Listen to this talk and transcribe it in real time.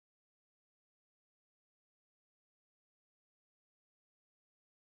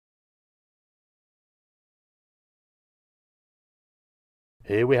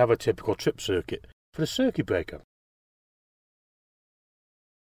Here we have a typical trip circuit for the circuit breaker.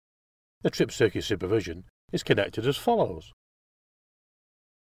 The trip circuit supervision is connected as follows.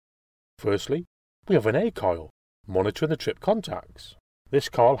 Firstly, we have an A coil monitoring the trip contacts. This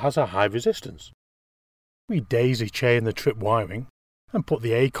coil has a high resistance. We daisy chain the trip wiring and put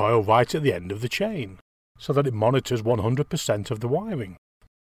the A coil right at the end of the chain, so that it monitors 100% of the wiring.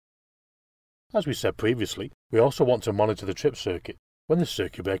 As we said previously, we also want to monitor the trip circuit when the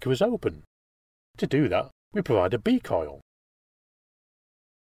circuit breaker is open. To do that, we provide a B coil.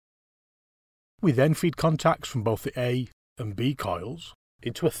 We then feed contacts from both the A and B coils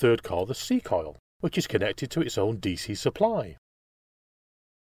into a third coil, the C coil, which is connected to its own DC supply.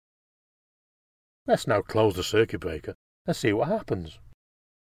 Let's now close the circuit breaker and see what happens.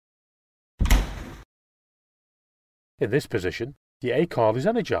 In this position, the A coil is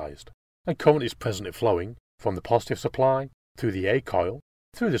energized, and current is presently flowing from the positive supply through the A coil,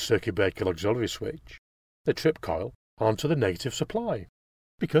 through the circuit breaker auxiliary switch, the trip coil, onto the negative supply.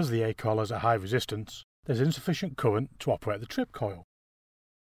 Because the A coil has a high resistance, there's insufficient current to operate the trip coil.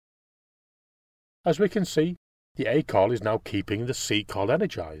 As we can see, the A coil is now keeping the C coil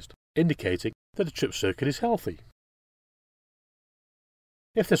energized, indicating that the trip circuit is healthy.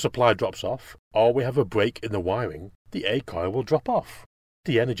 If the supply drops off, or we have a break in the wiring, the A coil will drop off,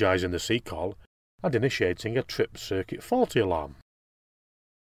 de-energizing the C coil and initiating a trip circuit faulty alarm.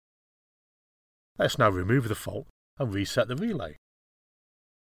 Let's now remove the fault and reset the relay.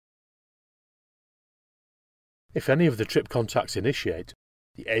 If any of the trip contacts initiate,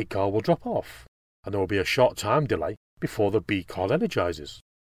 the A coil will drop off, and there will be a short time delay before the B coil energizes.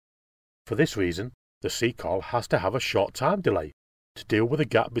 For this reason, the C coil has to have a short time delay to deal with the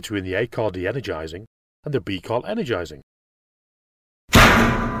gap between the A coil de-energizing and the B coil energizing.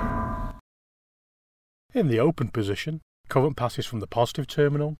 In the open position, current passes from the positive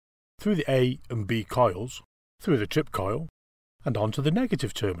terminal through the A and B coils, through the trip coil, and onto the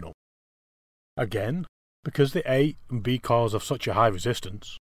negative terminal. Again, because the A and B coils have such a high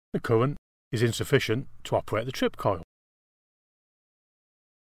resistance, the current is insufficient to operate the trip coil.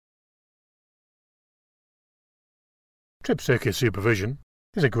 Trip circuit supervision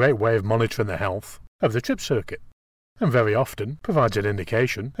is a great way of monitoring the health of the trip circuit, and very often provides an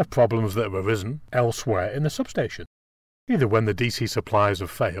indication of problems that have arisen elsewhere in the substation, either when the DC supplies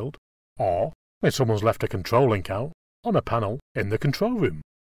have failed, or when someone's left a control link out on a panel in the control room.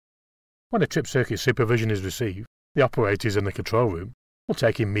 When a trip circuit supervision is received, the operators in the control room will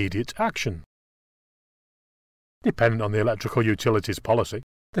take immediate action. Depending on the electrical utilities policy,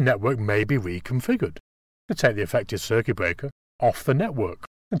 the network may be reconfigured to take the affected circuit breaker off the network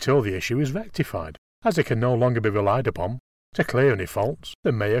until the issue is rectified, as it can no longer be relied upon to clear any faults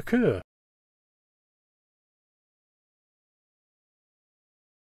that may occur